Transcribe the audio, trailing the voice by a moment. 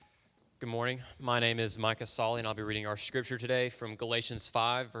Good morning. My name is Micah Solly, and I'll be reading our scripture today from Galatians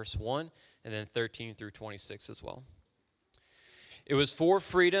 5, verse 1, and then 13 through 26 as well. It was for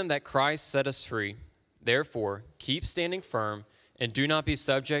freedom that Christ set us free. Therefore, keep standing firm, and do not be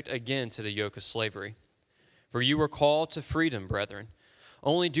subject again to the yoke of slavery. For you were called to freedom, brethren.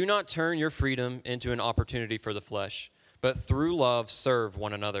 Only do not turn your freedom into an opportunity for the flesh, but through love serve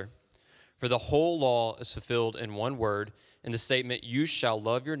one another. For the whole law is fulfilled in one word, in the statement, you shall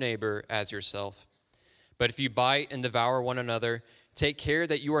love your neighbor as yourself. But if you bite and devour one another, take care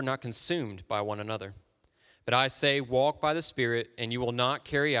that you are not consumed by one another. But I say, walk by the Spirit, and you will not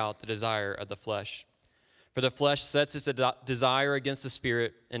carry out the desire of the flesh. For the flesh sets its desire against the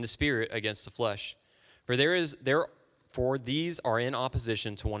Spirit, and the Spirit against the flesh. For these are in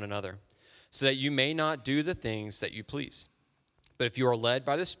opposition to one another, so that you may not do the things that you please. But if you are led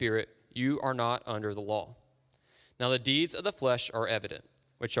by the Spirit, you are not under the law. Now the deeds of the flesh are evident,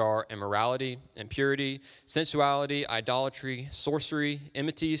 which are immorality, impurity, sensuality, idolatry, sorcery,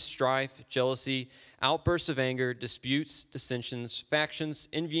 enmity, strife, jealousy, outbursts of anger, disputes, dissensions, factions,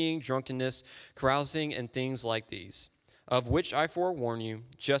 envying, drunkenness, carousing, and things like these, of which I forewarn you,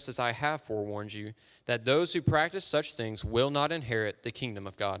 just as I have forewarned you, that those who practice such things will not inherit the kingdom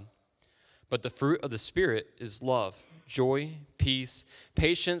of God. But the fruit of the Spirit is love, joy, peace,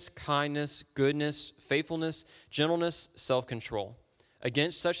 patience, kindness, goodness, faithfulness, gentleness, self-control.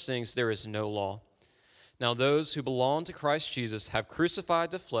 Against such things there is no law. Now those who belong to Christ Jesus have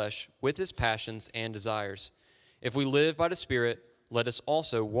crucified the flesh with its passions and desires. If we live by the Spirit, let us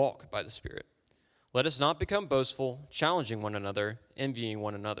also walk by the Spirit. Let us not become boastful, challenging one another, envying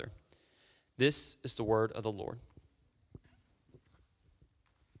one another. This is the word of the Lord.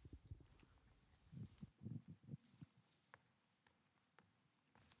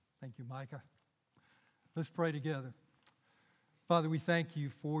 Thank you, Micah. Let's pray together. Father, we thank you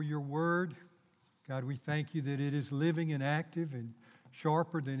for your word. God, we thank you that it is living and active and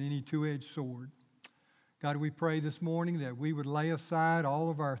sharper than any two-edged sword. God, we pray this morning that we would lay aside all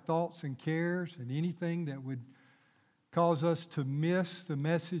of our thoughts and cares and anything that would cause us to miss the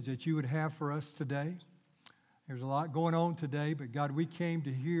message that you would have for us today. There's a lot going on today, but God, we came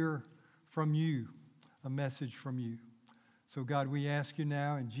to hear from you, a message from you. So God, we ask you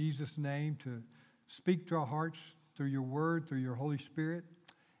now in Jesus' name to speak to our hearts through your word, through your Holy Spirit.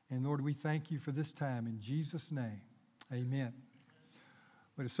 And Lord, we thank you for this time in Jesus' name. Amen.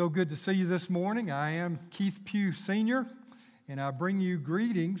 But it's so good to see you this morning. I am Keith Pugh Sr., and I bring you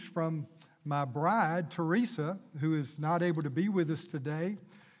greetings from my bride, Teresa, who is not able to be with us today.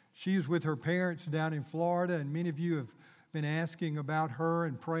 She is with her parents down in Florida, and many of you have been asking about her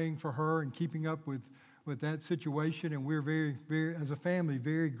and praying for her and keeping up with that situation, and we're very, very, as a family,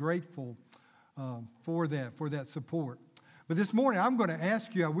 very grateful for that support. But this morning, I'm going to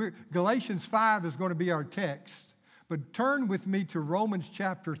ask you, Galatians 5 is going to be our text, but turn with me to Romans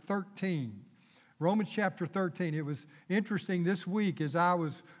chapter 13. Romans chapter 13. It was interesting this week as I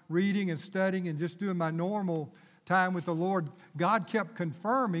was reading and studying and just doing my normal time with the Lord, God kept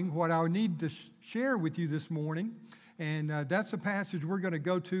confirming what I need to share with you this morning. And that's a passage we're going to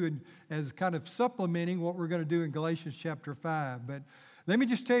go to and as kind of supplementing what we're going to do in Galatians chapter 5. But let me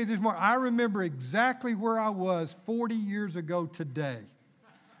just tell you this morning, I remember exactly where I was 40 years ago today.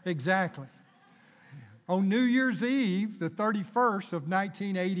 Exactly. On New Year's Eve, the 31st of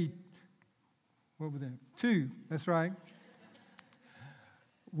 1980, what was that? 2, that's right.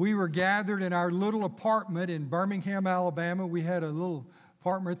 We were gathered in our little apartment in Birmingham, Alabama. We had a little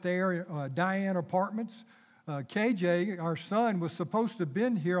apartment there, Diane Apartments. KJ, our son, was supposed to have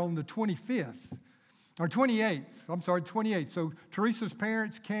been here on the 25th, or 28th. I'm sorry, 28th. So Teresa's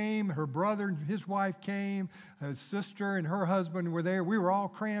parents came, her brother and his wife came, his sister and her husband were there. We were all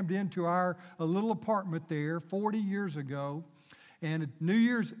crammed into our little apartment there 40 years ago. And New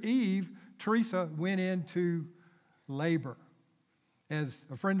Year's Eve, Teresa went into labor. As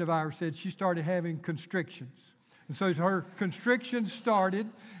a friend of ours said, she started having constrictions. And so her constrictions started,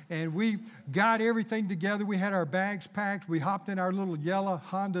 and we got everything together. We had our bags packed. We hopped in our little yellow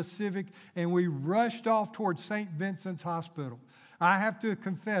Honda Civic, and we rushed off towards St. Vincent's Hospital. I have to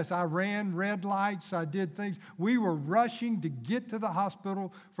confess, I ran red lights. I did things. We were rushing to get to the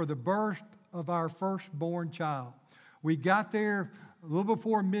hospital for the birth of our firstborn child. We got there a little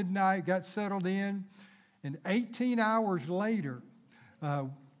before midnight, got settled in, and 18 hours later,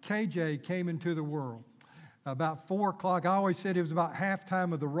 KJ came into the world. About 4 o'clock, I always said it was about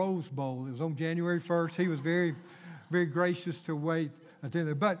halftime of the Rose Bowl. It was on January 1st. He was very, very gracious to wait.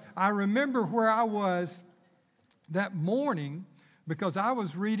 But I remember where I was that morning because I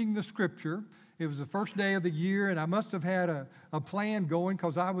was reading the scripture It was the first day of the year, and I must have had a plan going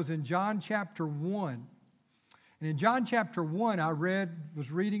because I was in John chapter 1. And in John chapter 1, I was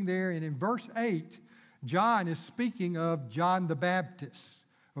reading there, and in verse 8, John is speaking of John the Baptist.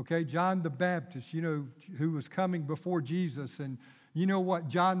 Okay, John the Baptist, you know, who was coming before Jesus. And you know what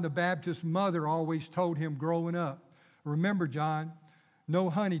John the Baptist's mother always told him growing up? Remember, John,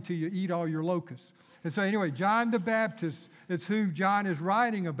 no honey till you eat all your locusts. And so anyway, John the Baptist is who John is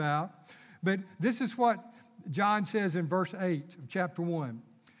writing about. But this is what John says in verse 8 of chapter 1.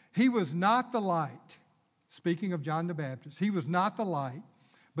 He was not the light, speaking of John the Baptist, he was not the light,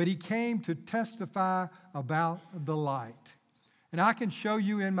 but he came to testify about the light. And I can show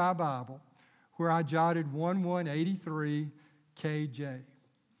you in my Bible where I jotted 1183 KJ.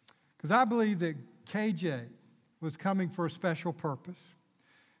 Because I believe that KJ was coming for a special purpose.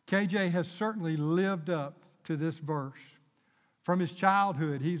 KJ has certainly lived up to this verse. From his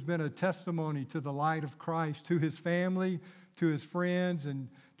childhood, he's been a testimony to the light of Christ, to his family, to his friends, and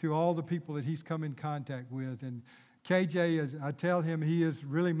to all the people that he's come in contact with. And KJ, I tell him, he is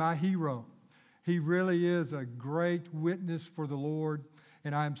really my hero. He really is a great witness for the Lord,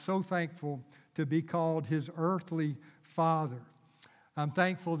 and I am so thankful to be called his earthly father. I'm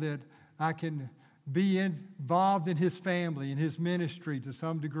thankful that I can be involved in his family and his ministry to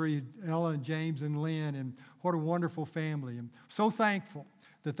some degree, Ella and James and Lynn, and what a wonderful family. I'm so thankful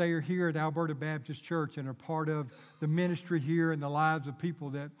that they are here at Alberta Baptist Church and are part of the ministry here and the lives of people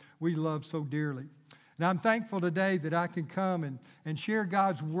that we love so dearly. And I'm thankful today that I can come and share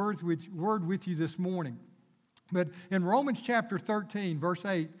God's word with you this morning. But in Romans chapter 13, verse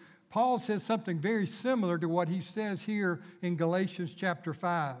 8, Paul says something very similar to what he says here in Galatians chapter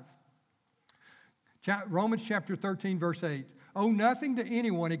 5. Romans chapter 13, verse 8. Owe nothing to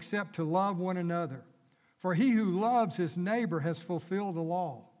anyone except to love one another. For he who loves his neighbor has fulfilled the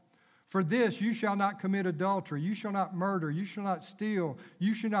law. For this, you shall not commit adultery, you shall not murder, you shall not steal,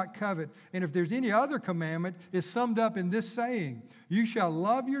 you shall not covet. And if there's any other commandment, it's summed up in this saying, you shall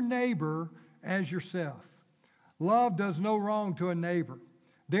love your neighbor as yourself. Love does no wrong to a neighbor.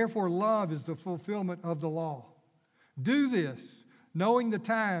 Therefore, love is the fulfillment of the law. Do this, knowing the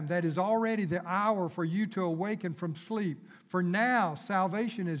time that is already the hour for you to awaken from sleep. For now,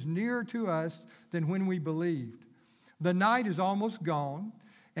 salvation is nearer to us than when we believed. The night is almost gone,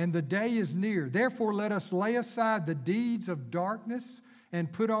 and the day is near. Therefore, let us lay aside the deeds of darkness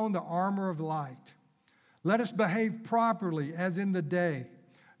and put on the armor of light. Let us behave properly as in the day,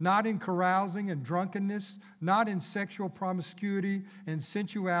 not in carousing and drunkenness, not in sexual promiscuity and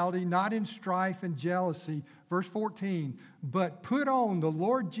sensuality, not in strife and jealousy. Verse 14, but put on the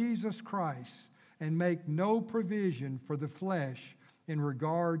Lord Jesus Christ and make no provision for the flesh in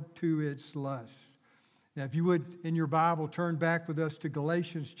regard to its lusts. Now, if you would, in your Bible, turn back with us to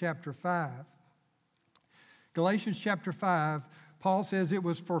Galatians chapter 5. Galatians chapter 5, Paul says it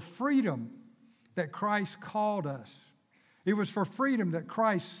was for freedom that Christ called us. It was for freedom that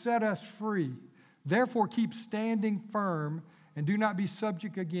Christ set us free. Therefore, keep standing firm and do not be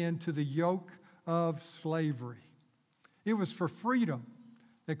subject again to the yoke of slavery. It was for freedom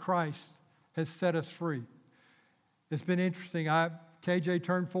that Christ has set us free. It's been interesting. KJ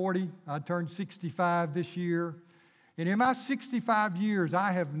turned 40. I turned 65 this year. And in my 65 years,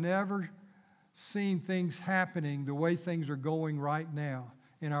 I have never seen things happening the way things are going right now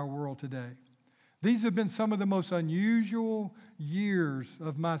in our world today. These have been some of the most unusual years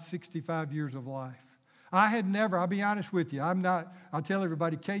of my 65 years of life. I had never, I'll be honest with you, I'll tell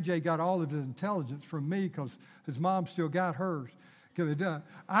everybody, KJ got all of his intelligence from me because his mom still got hers.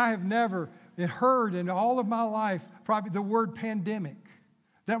 I have never heard in all of my life probably the word pandemic.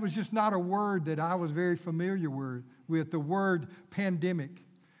 That was just not a word that I was very familiar with, the word pandemic.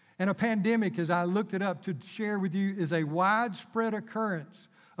 And a pandemic, as I looked it up to share with you, is a widespread occurrence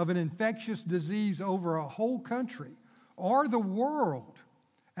of an infectious disease over a whole country or the world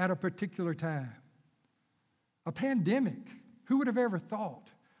at a particular time. A pandemic. Who would have ever thought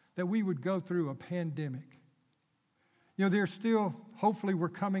that we would go through a pandemic? You know, there's still, hopefully we're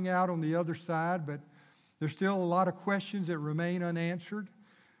coming out on the other side, but there's still a lot of questions that remain unanswered.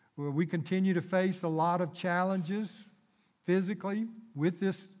 We continue to face a lot of challenges physically with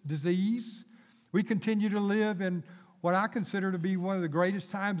this disease. We continue to live in what I consider to be one of the greatest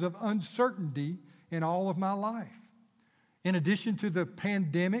times of uncertainty in all of my life. In addition to the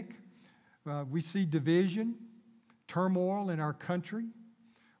pandemic, we see division, turmoil in our country.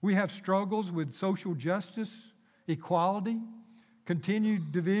 We have struggles with social justice, equality,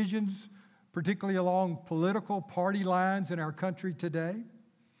 continued divisions, particularly along political party lines in our country today.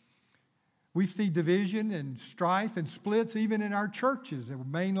 We see division and strife and splits even in our churches. A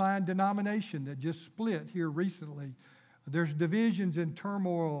mainline denomination that just split here recently. There's divisions and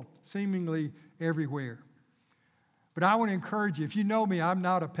turmoil seemingly everywhere. But I want to encourage you, if you know me, I'm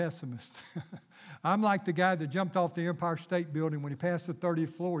not a pessimist. I'm like the guy that jumped off the Empire State Building when he passed the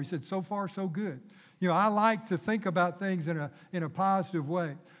 30th floor. He said, so far, so good. You know, I like to think about things in a positive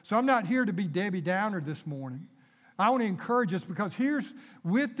way. So I'm not here to be Debbie Downer this morning. I want to encourage us because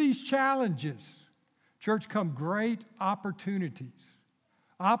with these challenges, church, come great opportunities.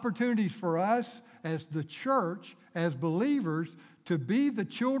 Opportunities for us as the church, as believers, to be the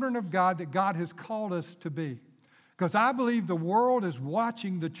children of God that God has called us to be. Because I believe the world is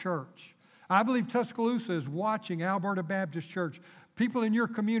watching the church. I believe Tuscaloosa is watching Alberta Baptist Church. People in your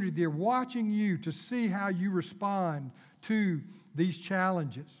community, they're watching you to see how you respond to these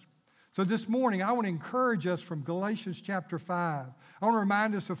challenges. So this morning, I want to encourage us from Galatians chapter 5. I want to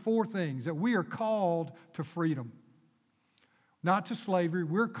remind us of 4 things: that we are called to freedom. Not to slavery,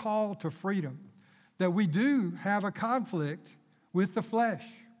 we're called to freedom. That we do have a conflict with the flesh.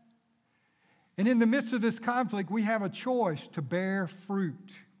 And in the midst of this conflict, we have a choice to bear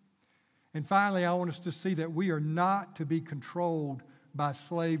fruit. And finally, I want us to see that we are not to be controlled by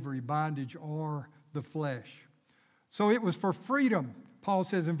slavery, bondage, or the flesh. So it was for freedom, Paul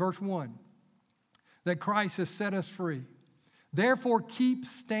says in verse 1, that Christ has set us free. Therefore, keep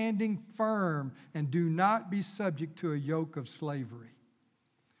standing firm and do not be subject to a yoke of slavery.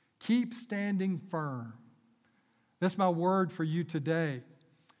 Keep standing firm. That's my word for you today,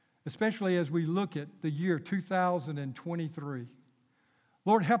 especially as we look at the year 2023.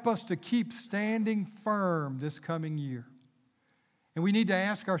 Lord, help us to keep standing firm this coming year. And we need to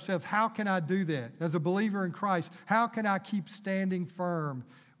ask ourselves, how can I do that? As a believer in Christ, how can I keep standing firm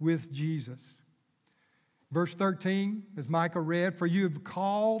with Jesus? Verse 13, as Micah read, for you have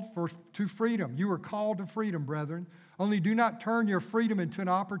called to freedom. You are called to freedom, brethren. Only do not turn your freedom into an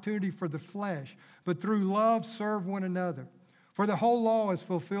opportunity for the flesh, but through love serve one another. For the whole law is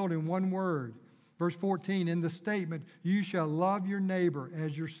fulfilled in one word. Verse 14, in the statement, you shall love your neighbor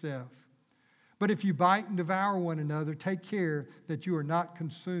as yourself. But if you bite and devour one another, take care that you are not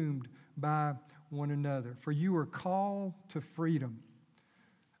consumed by one another. For you are called to freedom.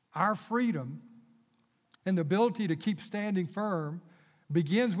 Our freedom and the ability to keep standing firm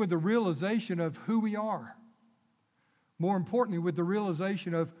begins with the realization of who we are. More importantly, with the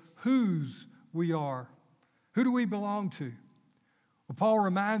realization of whose we are. Who do we belong to? Well, Paul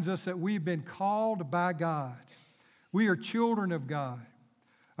reminds us that we've been called by God. We are children of God.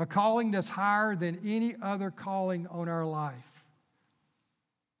 A calling that's higher than any other calling on our life.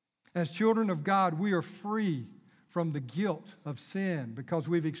 As children of God, we are free from the guilt of sin because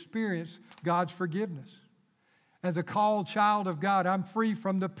we've experienced God's forgiveness. As a called child of God, I'm free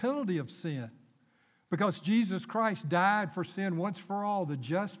from the penalty of sin because Jesus Christ died for sin once for all, the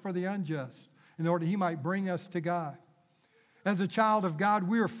just for the unjust, in order He might bring us to God. As a child of God,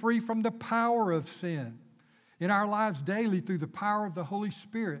 we are free from the power of sin in our lives daily through the power of the Holy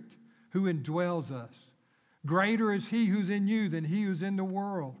Spirit who indwells us. Greater is He who's in you than he who's in the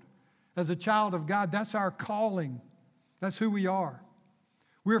world. As a child of God, that's our calling. That's who we are.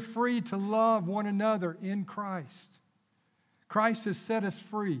 We're free to love one another in Christ. Christ has set us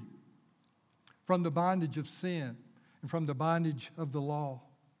free from the bondage of sin and from the bondage of the law.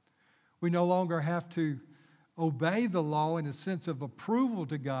 We no longer have to obey the law in a sense of approval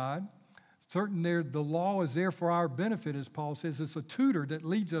to God. The law is there for our benefit, as Paul says. It's a tutor that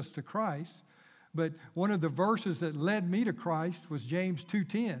leads us to Christ. But one of the verses that led me to Christ was James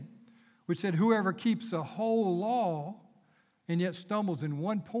 2:10, which said, whoever keeps the whole law and yet stumbles in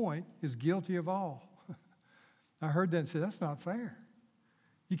one point is guilty of all. I heard that and said, that's not fair.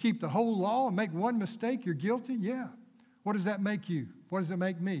 You keep the whole law and make one mistake, you're guilty? Yeah. What does that make you? What does it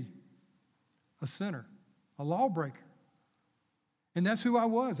make me? A sinner, a lawbreaker. And that's who I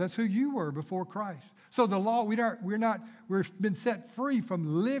was. That's who you were before Christ. So the law, we've been set free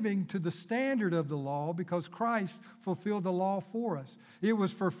from living to the standard of the law because Christ fulfilled the law for us. It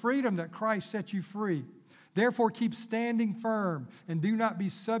was for freedom that Christ set you free. Therefore, keep standing firm and do not be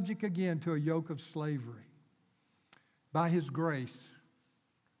subject again to a yoke of slavery. By His grace,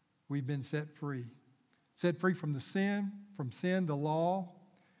 we've been set free. Set free from sin, the law,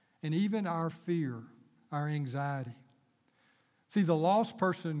 and even our fear, our anxiety. See, the lost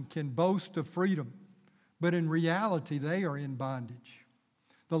person can boast of freedom, but in reality, they are in bondage.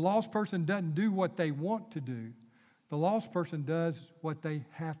 The lost person doesn't do what they want to do. The lost person does what they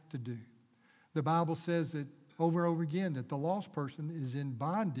have to do. The Bible says that over and over again that the lost person is in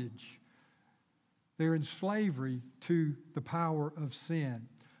bondage. They're in slavery to the power of sin.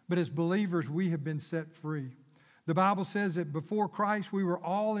 but as believers, we have been set free. The Bible says that before Christ, we were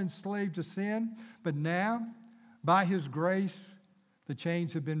all enslaved to sin, but now, by His grace, the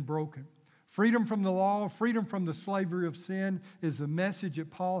chains have been broken. Freedom from the law, freedom from the slavery of sin is the message that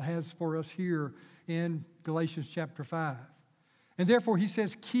Paul has for us here in Galatians chapter 5. And therefore, he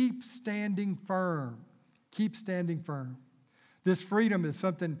says, keep standing firm. Keep standing firm. This freedom is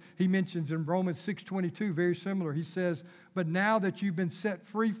something he mentions in Romans 6:22, very similar. He says, but now that you've been set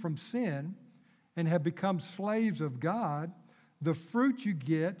free from sin and have become slaves of God, the fruit you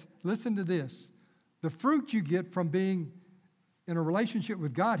get, listen to this, the fruit you get from being in a relationship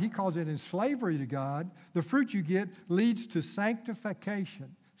with God, he calls it in slavery to God, the fruit you get leads to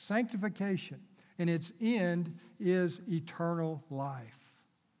sanctification. Sanctification. And its end is eternal life.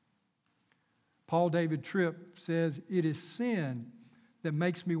 Paul David Tripp says, it is sin that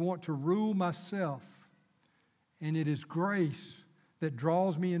makes me want to rule myself, and it is grace that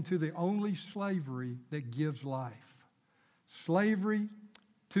draws me into the only slavery that gives life. Slavery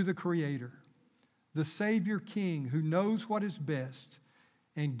to the Creator, the Savior King who knows what is best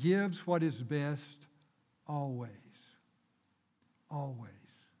and gives what is best always. Always.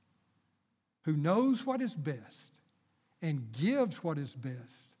 Who knows what is best and gives what is best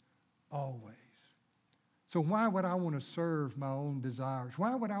always. So why would I want to serve my own desires?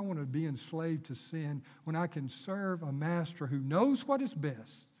 Why would I want to be enslaved to sin when I can serve a master who knows what is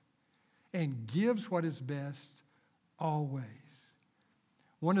best and gives what is best always?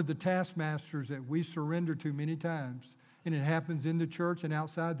 One of the taskmasters that we surrender to many times, and it happens in the church and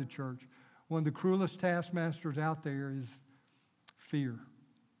outside the church, one of the cruelest taskmasters out there is fear.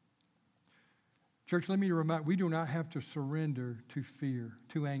 Church, let me remind you, we do not have to surrender to fear,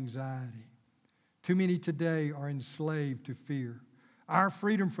 to anxiety. Too many today are enslaved to fear. Our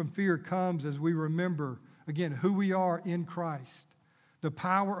freedom from fear comes as we remember, again, who we are in Christ, the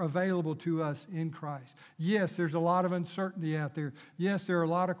power available to us in Christ. Yes, there's a lot of uncertainty out there. Yes, there are a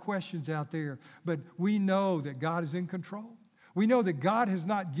lot of questions out there, but we know that God is in control. We know that God has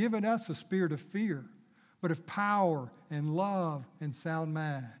not given us a spirit of fear, but of power and love and sound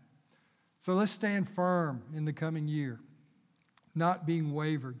mind. So let's stand firm in the coming year, not being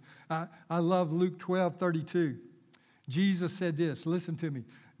wavered. I love Luke 12:32. Jesus said this, listen to me.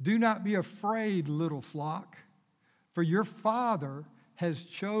 Do not be afraid, little flock, for your Father has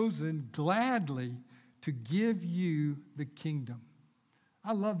chosen gladly to give you the kingdom.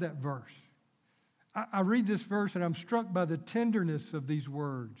 I love that verse. I read this verse and I'm struck by the tenderness of these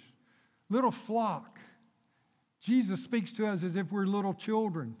words. Little flock. Jesus speaks to us as if we're little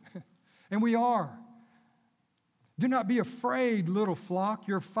children, and we are. Do not be afraid, little flock.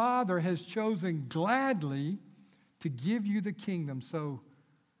 Your Father has chosen gladly to give you the kingdom, so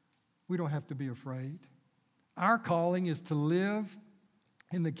we don't have to be afraid. Our calling is to live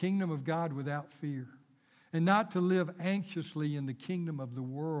in the kingdom of God without fear, and not to live anxiously in the kingdom of the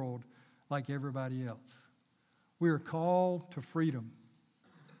world like everybody else. We are called to freedom.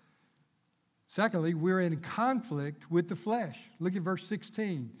 Secondly, we're in conflict with the flesh. Look at verse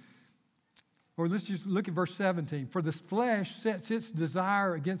 16. Or let's just look at verse 17. For the flesh sets its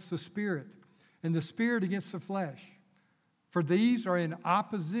desire against the Spirit, and the Spirit against the flesh. For these are in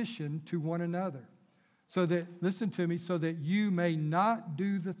opposition to one another. So that, listen to me, so that you may not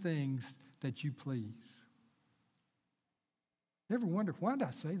do the things that you please. You ever wonder, why did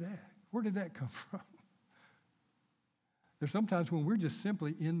I say that? Where did that come from? There's sometimes when we're just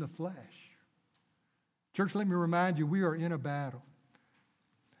simply in the flesh. Church, let me remind you, we are in a battle.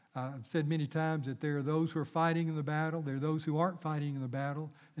 I've said many times that there are those who are fighting in the battle, there are those who aren't fighting in the battle,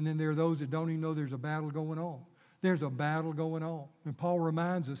 and then there are those that don't even know there's a battle going on. There's a battle going on. And Paul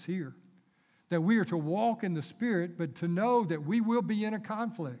reminds us here that we are to walk in the Spirit, but to know that we will be in a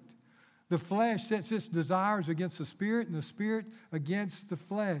conflict. The flesh sets its desires against the Spirit, and the Spirit against the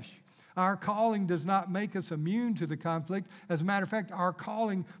flesh. Our calling does not make us immune to the conflict. As a matter of fact, our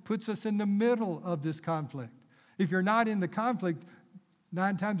calling puts us in the middle of this conflict. If you're not in the conflict,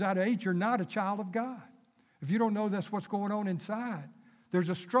 9 times out of 8, you're not a child of God. If you don't know that's what's going on inside, there's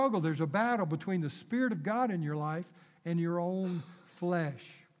a struggle, there's a battle between the Spirit of God in your life and your own flesh.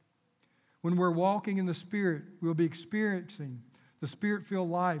 When we're walking in the Spirit, we'll be experiencing the Spirit-filled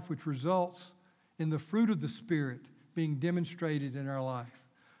life, which results in the fruit of the Spirit being demonstrated in our life.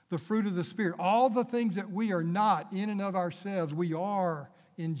 The fruit of the Spirit, all the things that we are not in and of ourselves, we are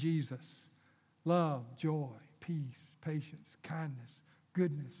in Jesus. Love, joy, peace, patience, kindness,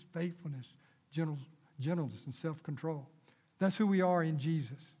 goodness, faithfulness, gentleness, and self-control. That's who we are in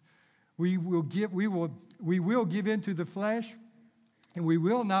Jesus. We will give into the flesh, And we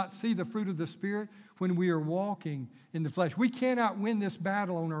will not see the fruit of the Spirit when we are walking in the flesh. We cannot win this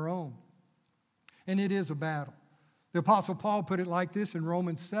battle on our own. And it is a battle. The Apostle Paul put it like this in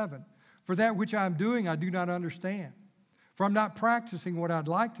Romans 7. For that which I am doing, I do not understand. For I'm not practicing what I'd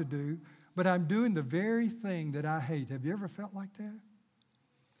like to do, but I'm doing the very thing that I hate. Have you ever felt like that?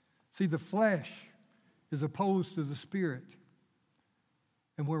 See, the flesh is opposed to the Spirit.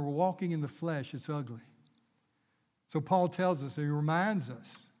 And when we're walking in the flesh, it's ugly. So Paul tells us, he reminds us,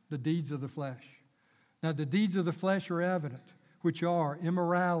 the deeds of the flesh. Now, the deeds of the flesh are evident, which are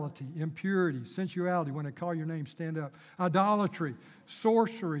immorality, impurity, sensuality. When I call your name, stand up. Idolatry,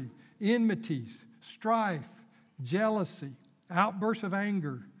 sorcery, enmities, strife, jealousy, outbursts of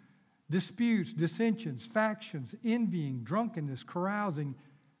anger, disputes, dissensions, factions, envying, drunkenness, carousing.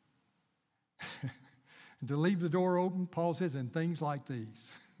 And to leave the door open, Paul says, and things like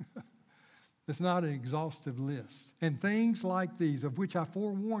these. It's not an exhaustive list. And things like these, of which I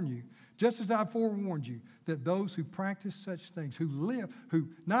forewarn you, just as I forewarned you, that those who practice such things, who live, who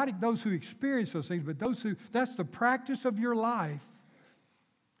not those who experience those things, but those who, that's the practice of your life,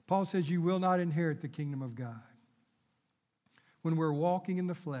 Paul says you will not inherit the kingdom of God. When we're walking in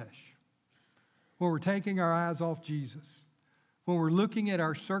the flesh, when we're taking our eyes off Jesus, when we're looking at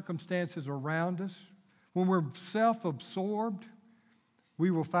our circumstances around us, when we're self-absorbed, we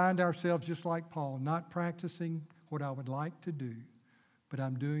will find ourselves just like Paul, not practicing what I would like to do, but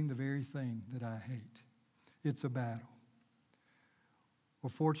I'm doing the very thing that I hate. It's a battle. Well,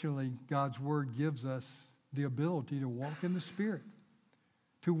 fortunately, God's Word gives us the ability to walk in the Spirit.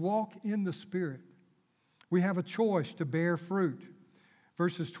 To walk in the Spirit. We have a choice to bear fruit.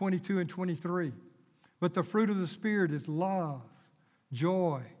 Verses 22 and 23. But the fruit of the Spirit is love,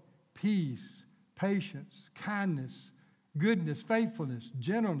 joy, peace, patience, kindness, goodness, faithfulness,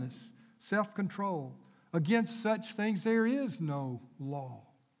 gentleness, self-control. Against such things there is no law.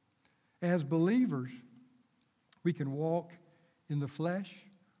 As believers, we can walk in the flesh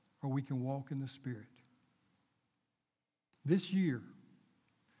or we can walk in the Spirit. This year,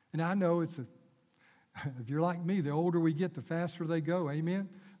 and I know if you're like me, the older we get, the faster they go. Amen?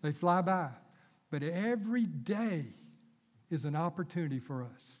 They fly by. But every day is an opportunity for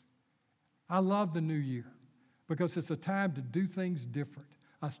us. I love the new year because it's a time to do things different.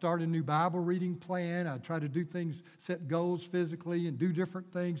 I start a new Bible reading plan. I try to do things, set goals physically and do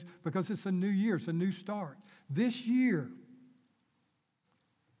different things because it's a new year. It's a new start. This year,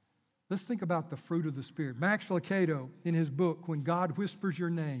 let's think about the fruit of the Spirit. Max Lucado, in his book, When God Whispers Your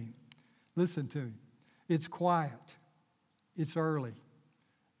Name, listen to him. It's quiet. It's early.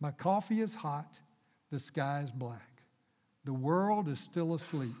 My coffee is hot. The sky is black. The world is still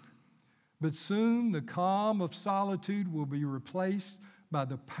asleep. But soon the calm of solitude will be replaced by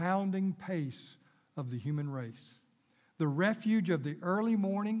the pounding pace of the human race. The refuge of the early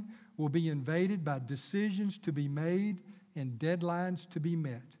morning will be invaded by decisions to be made and deadlines to be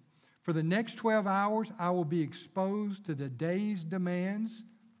met. For the next 12 hours, I will be exposed to the day's demands.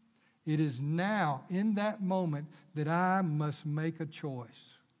 It is now, in that moment, that I must make a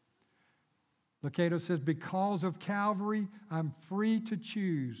choice. Lucado says, because of Calvary, I'm free to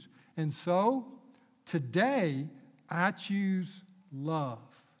choose. And so, today, I choose love,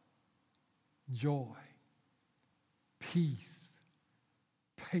 joy, peace,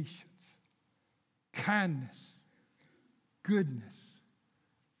 patience, kindness, goodness,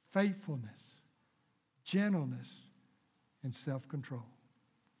 faithfulness, gentleness, and self-control.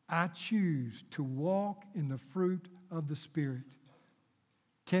 I choose to walk in the fruit of the Spirit.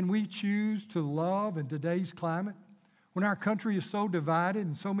 Can we choose to love in today's climate? When our country is so divided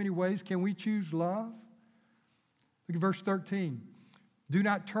in so many ways, can we choose love? Look at verse 13. Do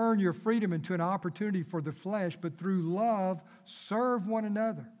not turn your freedom into an opportunity for the flesh, but through love serve one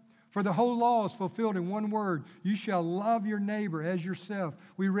another. For the whole law is fulfilled in one word. You shall love your neighbor as yourself.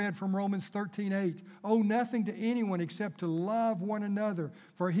 We read from Romans 13:8. Owe nothing to anyone except to love one another.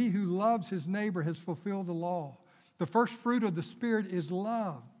 For he who loves his neighbor has fulfilled the law. The first fruit of the Spirit is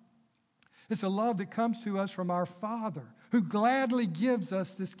love. It's a love that comes to us from our Father, who gladly gives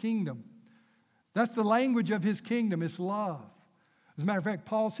us this kingdom. That's the language of his kingdom, it's love. As a matter of fact,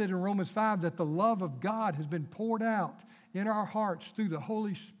 Paul said in Romans 5 that the love of God has been poured out in our hearts through the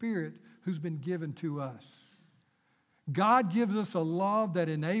Holy Spirit who's been given to us. God gives us a love that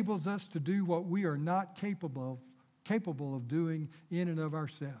enables us to do what we are not capable of doing in and of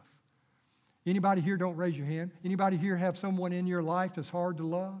ourselves. Anybody here, don't raise your hand. Anybody here have someone in your life that's hard to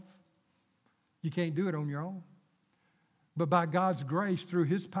love? You can't do it on your own. But by God's grace, through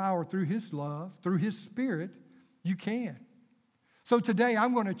his power, through his love, through his Spirit, you can. So today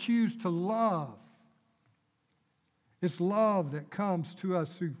I'm going to choose to love. It's love that comes to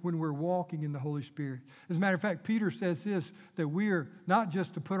us when we're walking in the Holy Spirit. As a matter of fact, Peter says this, that we are not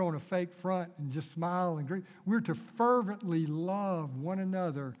just to put on a fake front and just smile and greet. We're to fervently love one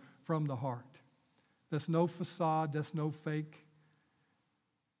another from the heart. That's no facade. That's no fake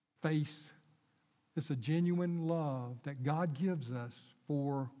face. It's a genuine love that God gives us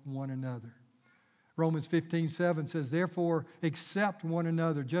for one another. Romans 15:7 says, therefore, accept one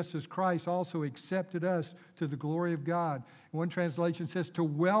another, just as Christ also accepted us to the glory of God. One translation says to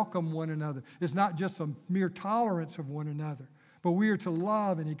welcome one another. It's not just a mere tolerance of one another, but we are to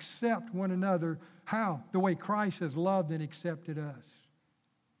love and accept one another. How? The way Christ has loved and accepted us.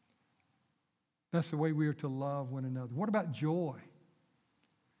 That's the way we are to love one another. What about joy?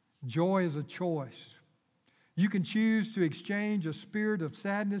 Joy is a choice. You can choose to exchange a spirit of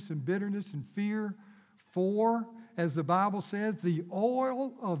sadness and bitterness and fear for, as the Bible says, the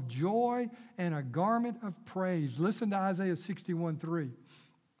oil of joy and a garment of praise. Listen to Isaiah 61:3.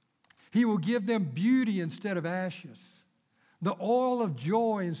 He will give them beauty instead of ashes, the oil of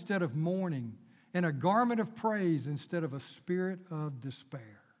joy instead of mourning, and a garment of praise instead of a spirit of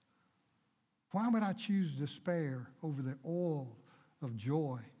despair. Why would I choose despair over the oil of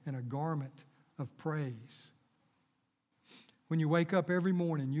joy and a garment of praise? When you wake up every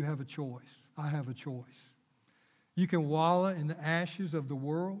morning, you have a choice. I have a choice. You can wallow in the ashes of the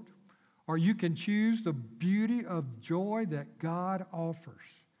world, or you can choose the beauty of joy that God offers.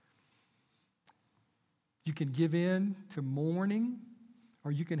 You can give in to mourning,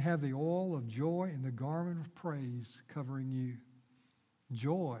 or you can have the oil of joy and the garment of praise covering you.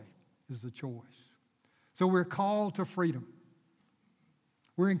 Joy is the choice. So we're called to freedom.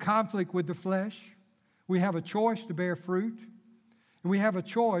 We're in conflict with the flesh. We have a choice to bear fruit. And we have a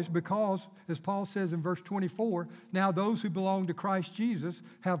choice because, as Paul says in verse 24, now those who belong to Christ Jesus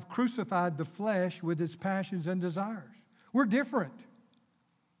have crucified the flesh with its passions and desires. We're different.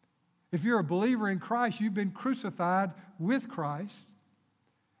 If you're a believer in Christ, you've been crucified with Christ.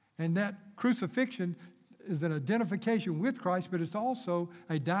 And that crucifixion is an identification with Christ, but it's also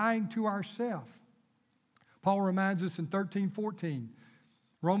a dying to ourself. Paul reminds us in 13:14,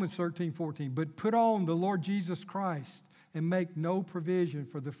 Romans 13:14, but put on the Lord Jesus Christ and make no provision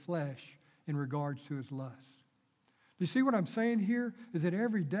for the flesh in regards to his lusts. Do you see what I'm saying here? Is that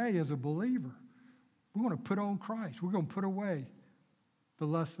every day as a believer, we're going to put on Christ. We're going to put away the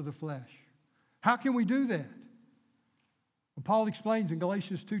lusts of the flesh. How can we do that? Well, Paul explains in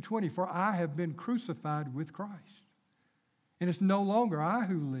Galatians 2:20, for I have been crucified with Christ. And it's no longer I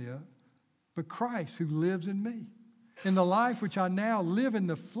who live, but Christ who lives in me. In the life which I now live in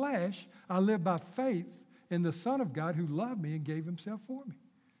the flesh, I live by faith in the Son of God who loved me and gave himself for me.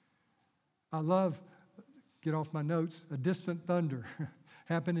 I love, get off my notes, a distant thunder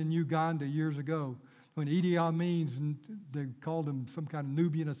happened in Uganda years ago when Idi Amin, they called them some kind of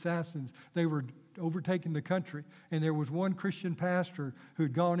Nubian assassins, they were overtaking the country. And there was one Christian pastor who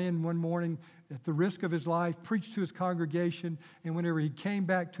had gone in one morning at the risk of his life, preached to his congregation, and whenever he came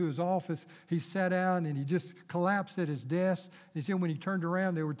back to his office, he sat down and he just collapsed at his desk. And he said when he turned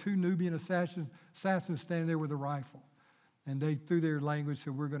around, there were two Nubian assassins standing there with a rifle. And they, through their language,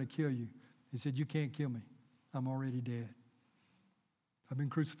 said, we're going to kill you. He said, you can't kill me. I'm already dead. I've been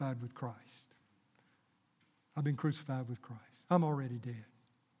crucified with Christ. I've been crucified with Christ. I'm already dead.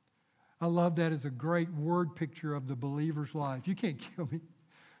 I love that as a great word picture of the believer's life. You can't kill me.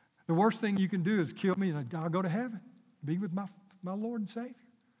 The worst thing you can do is kill me and I'll go to heaven, be with my Lord and Savior.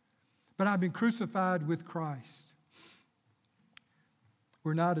 But I've been crucified with Christ.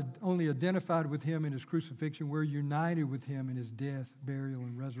 We're not only identified with him in his crucifixion, we're united with him in his death, burial,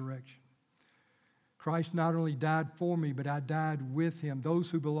 and resurrection. Christ not only died for me, but I died with him. Those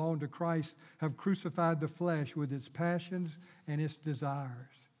who belong to Christ have crucified the flesh with its passions and its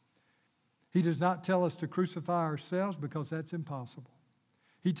desires. He does not tell us to crucify ourselves because that's impossible.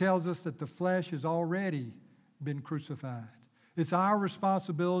 He tells us that the flesh has already been crucified. It's our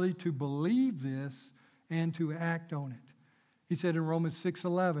responsibility to believe this and to act on it. He said in Romans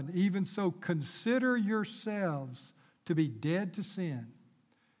 6:11, even so consider yourselves to be dead to sin,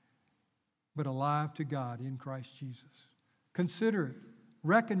 but alive to God in Christ Jesus. Consider it.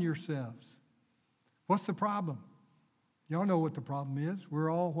 Reckon yourselves. What's the problem? Y'all know what the problem is.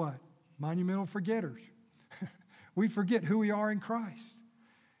 We're all what? Monumental forgetters. We forget who we are in Christ.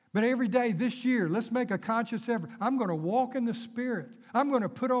 But every day this year, let's make a conscious effort. I'm going to walk in the Spirit. I'm going to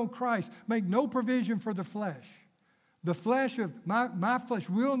put on Christ. Make no provision for the flesh. The flesh of my flesh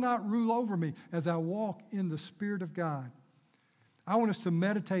will not rule over me as I walk in the Spirit of God. I want us to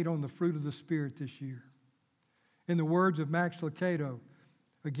meditate on the fruit of the Spirit this year. In the words of Max Lucado,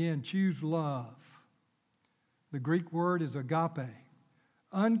 again, choose love. The Greek word is agape,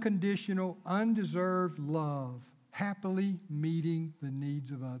 unconditional, undeserved love, happily meeting the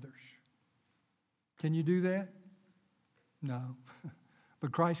needs of others. Can you do that? No,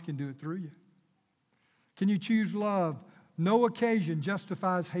 but Christ can do it through you. Can you choose love? No occasion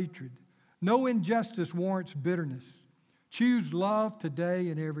justifies hatred. No injustice warrants bitterness. Choose love today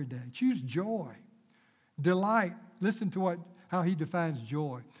and every day. Choose joy. Delight. Listen to how he defines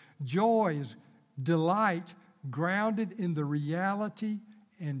joy. Joy is delight grounded in the reality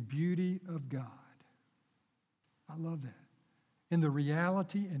and beauty of God. I love that. In the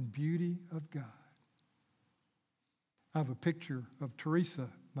reality and beauty of God. I have a picture of Teresa,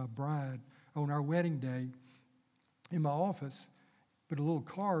 my bride, on our wedding day in my office, but a little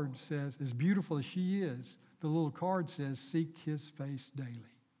card says, as beautiful as she is, the little card says, seek his face daily.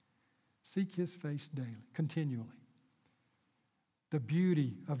 Seek his face daily, continually. The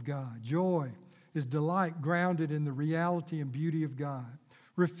beauty of God. Joy is delight grounded in the reality and beauty of God.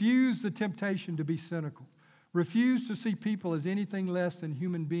 Refuse the temptation to be cynical. Refuse to see people as anything less than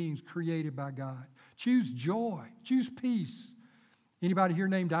human beings created by God. Choose joy. Choose peace. Anybody here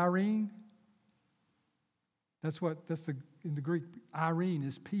named Irene? In the Greek, Irene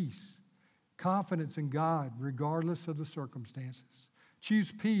is peace. Confidence in God regardless of the circumstances.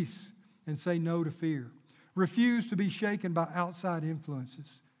 Choose peace and say no to fear. Refuse to be shaken by outside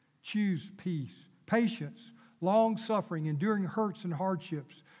influences. Choose peace. Patience, long-suffering, enduring hurts and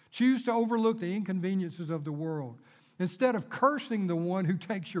hardships. Choose to overlook the inconveniences of the world. Instead of cursing the one who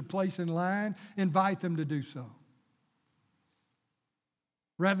takes your place in line, invite them to do so.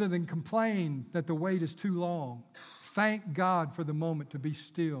 Rather than complain that the wait is too long, thank God for the moment to be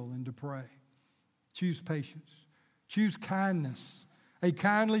still and to pray. Choose patience. Choose kindness, a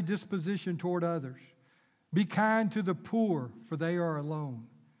kindly disposition toward others. Be kind to the poor, for they are alone.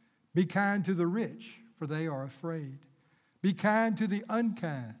 Be kind to the rich, for they are afraid. Be kind to the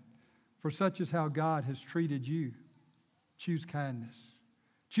unkind, for such is how God has treated you. Choose kindness.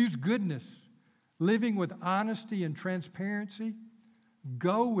 Choose goodness, living with honesty and transparency.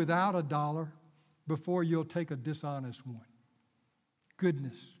 Go without a dollar before you'll take a dishonest one.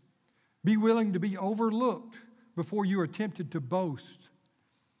 Goodness. Be willing to be overlooked before you are tempted to boast.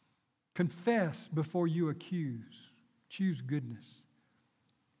 Confess before you accuse. Choose goodness.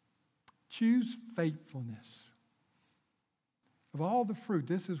 Choose faithfulness. Of all the fruit,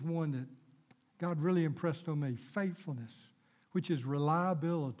 this is one that God really impressed on me. Faithfulness, which is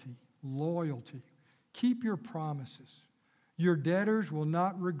reliability, loyalty. Keep your promises. Your debtors will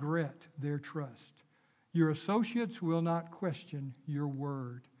not regret their trust. Your associates will not question your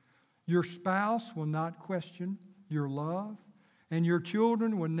word. Your spouse will not question your love, and your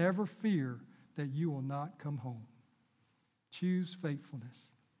children will never fear that you will not come home. Choose faithfulness.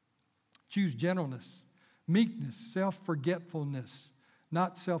 Choose gentleness, meekness, self-forgetfulness,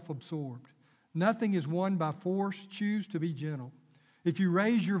 not self-absorbed. Nothing is won by force. Choose to be gentle. If you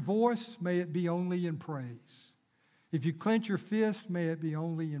raise your voice, may it be only in praise. If you clench your fist, may it be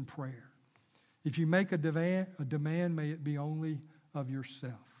only in prayer. If you make a demand, may it be only of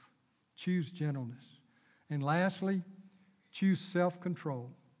yourself. Choose gentleness. And lastly, choose self-control,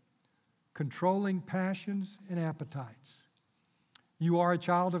 controlling passions and appetites. You are a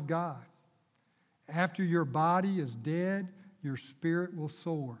child of God. After your body is dead, your spirit will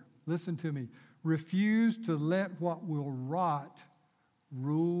soar. Listen to me. Refuse to let what will rot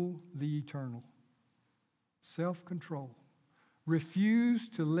rule the eternal. Self-control. Refuse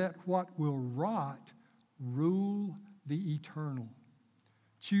to let what will rot rule the eternal.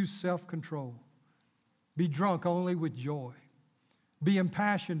 Choose self-control. Be drunk only with joy. Be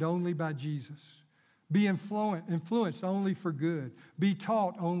impassioned only by Jesus. Be influenced only for good. Be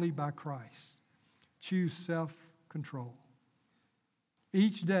taught only by Christ. Choose self-control.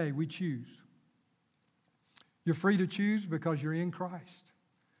 Each day we choose. You're free to choose because you're in Christ.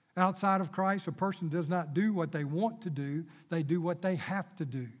 Outside of Christ, a person does not do what they want to do. They do what they have to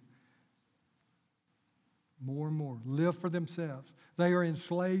do. More and more. Live for themselves. They are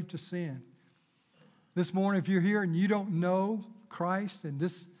enslaved to sin. This morning, if you're here and you don't know Christ, and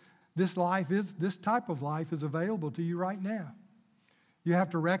this type of life is available to you right now. You have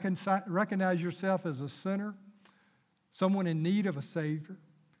to recognize yourself as a sinner, someone in need of a Savior.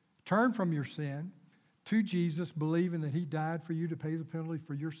 Turn from your sin to Jesus, believing that He died for you to pay the penalty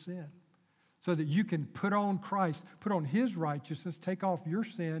for your sin, so that you can put on Christ, put on His righteousness, take off your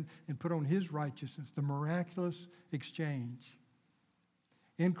sin, and put on His righteousness, the miraculous exchange.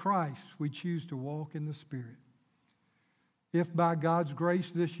 In Christ, we choose to walk in the Spirit. If by God's grace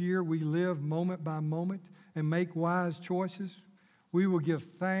this year we live moment by moment and make wise choices, we will give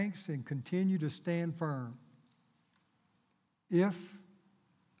thanks and continue to stand firm. If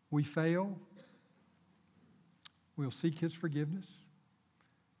we fail, we'll seek His forgiveness,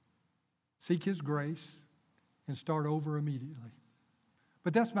 seek His grace, and start over immediately.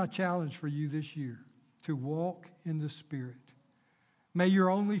 But that's my challenge for you this year, to walk in the Spirit. May your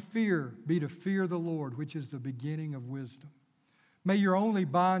only fear be to fear the Lord, which is the beginning of wisdom. May your only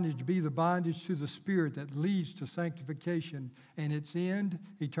bondage be the bondage to the Spirit that leads to sanctification and its end,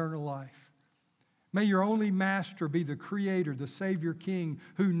 eternal life. May your only master be the Creator, the Savior King,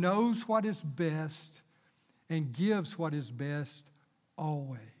 who knows what is best and gives what is best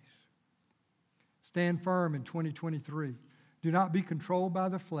always. Stand firm in 2023. Do not be controlled by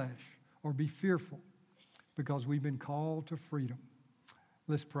the flesh or be fearful, because we've been called to freedom.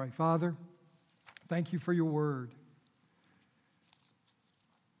 Let's pray. Father, thank you for your word.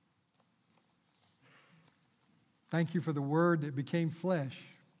 Thank you for the word that became flesh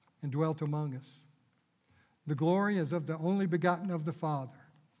and dwelt among us. The glory is of the only begotten of the Father,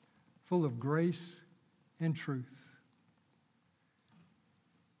 full of grace and truth.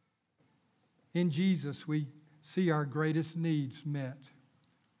 In Jesus, we see our greatest needs met.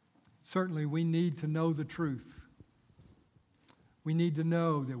 Certainly, we need to know the truth. We need to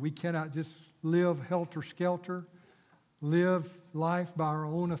know that we cannot just live helter-skelter, live life by our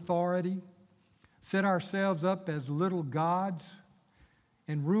own authority, set ourselves up as little gods,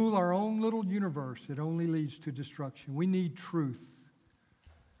 and rule our own little universe that only leads to destruction. We need truth.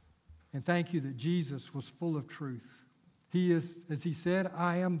 And thank you that Jesus was full of truth. He is, as he said,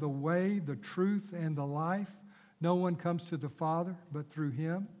 I am the way, the truth, and the life. No one comes to the Father but through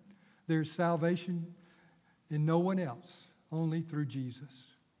him. There's salvation in no one else, only through Jesus.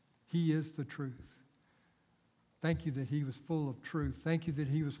 He is the truth. Thank you that he was full of truth. Thank you that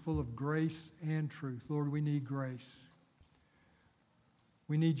he was full of grace and truth. Lord, we need grace.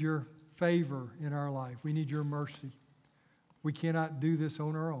 We need your favor in our life. We need your mercy. We cannot do this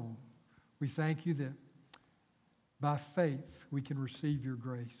on our own. We thank you that by faith we can receive your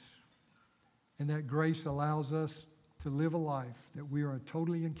grace. And that grace allows us to live a life that we are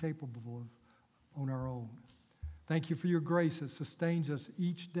totally incapable of on our own. Thank you for your grace that sustains us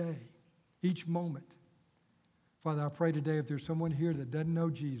each day, each moment. Father, I pray today if there's someone here that doesn't know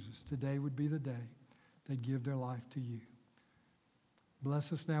Jesus, today would be the day they give their life to you.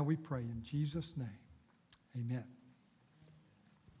 Bless us now, we pray, in Jesus' name. Amen.